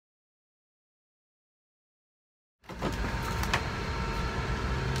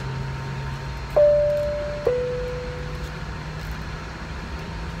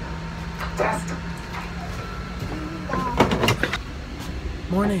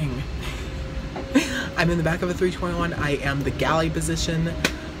Morning. I'm in the back of a 321. I am the galley position.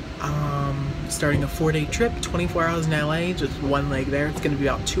 Starting a 4-day trip, 24 hours in LA, just one leg there. It's gonna be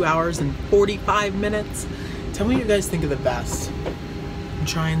about 2 hours and 45 minutes. Tell me what you guys think of the vest. I'm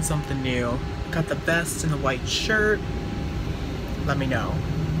trying something new. Got the vest and the white shirt. Let me know.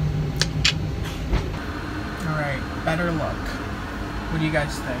 All right, better look. What do you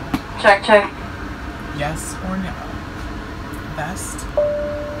guys think? Check, check. Yes or no? Vest.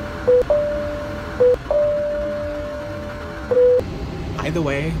 Either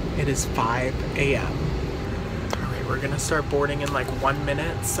way, it is 5 a.m. Alright, we're gonna start boarding in like 1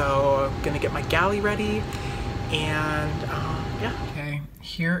 minute, so I'm gonna get my galley ready, and yeah. Okay,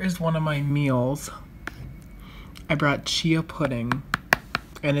 here is one of my meals. I brought chia pudding,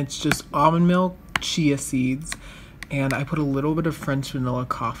 and it's just almond milk, chia seeds, and I put a little bit of French vanilla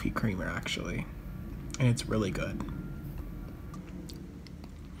coffee creamer actually, and it's really good.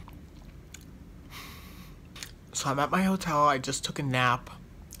 So I'm at my hotel. I just took a nap.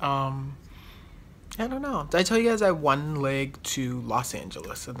 I don't know. Did I tell you guys I had one leg to Los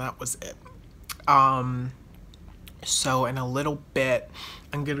Angeles and that was it? So in a little bit,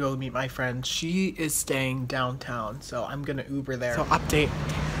 I'm gonna go meet my friend. She is staying downtown, so I'm gonna Uber there. So update,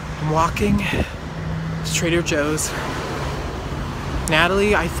 I'm walking to Trader Joe's.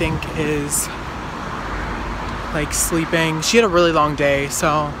 Natalie, I think, is like sleeping. She had a really long day,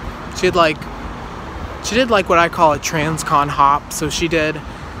 so she did like what I call a transcon hop. So she did,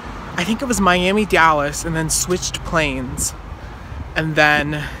 I think it was Miami, Dallas, and then switched planes, and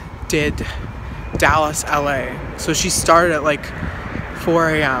then did Dallas, LA. So she started at like 4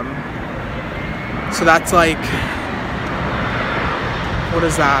 a.m. So that's like, what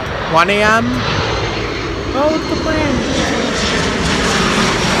is that, 1 a.m.? Oh, look at the plane.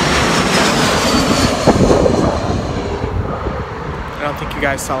 I don't think you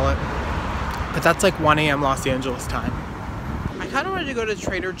guys saw it. But that's like 1 a.m. Los Angeles time. I kind of wanted to go to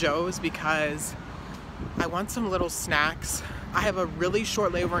Trader Joe's because I want some little snacks. I have a really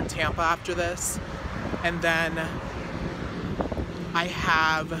short layover in Tampa after this. And then I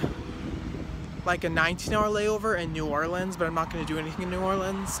have like a 19-hour layover in New Orleans, but I'm not going to do anything in New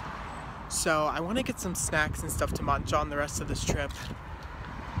Orleans. So I want to get some snacks and stuff to munch on the rest of this trip.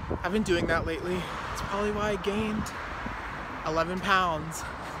 I've been doing that lately. It's probably why I gained 11 pounds.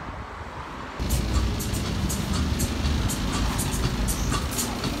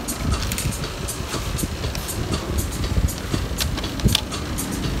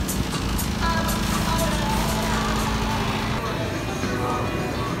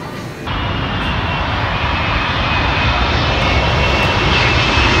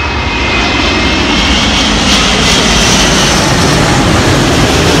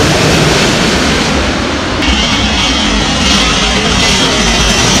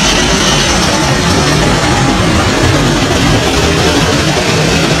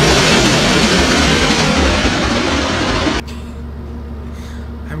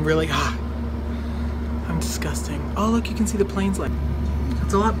 Really hot. I'm disgusting. Oh, look, you can see the planes like.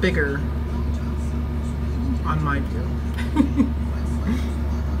 It's a lot bigger on my view.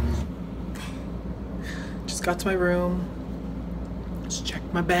 Just got to my room. Just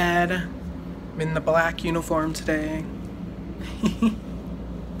checked my bed. I'm in the black uniform today.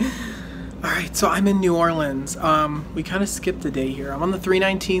 Alright, so I'm in New Orleans. We kind of skipped a day here. I'm on the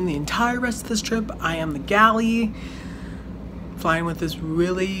 319 the entire rest of this trip. I am the galley. Flying with this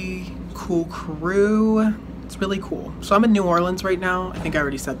really cool crew. It's really cool. So I'm in New Orleans right now. I think I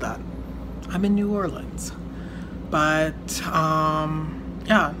already said that. I'm in New Orleans. But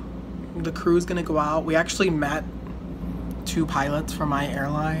yeah, the crew's gonna go out. We actually met 2 pilots from my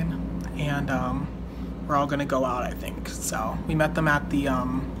airline, and we're all gonna go out, I think. So we met them at the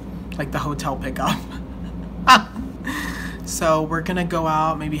like the hotel pickup. So we're gonna go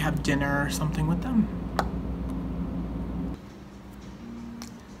out, maybe have dinner or something with them.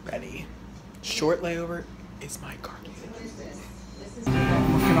 Ready. Short layover is my car. Look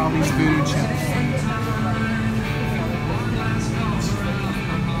at all these voodoo chips.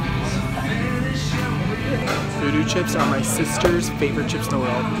 Voodoo chips are my sister's favorite chips in the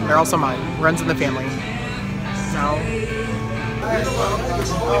world. They're also mine. Runs in the family. So.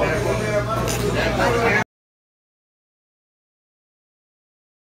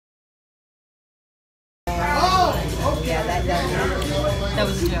 That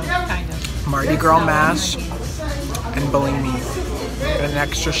was a joke, kind of. Mardi Gras mash and Bellini and an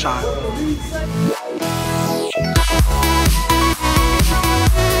extra shot.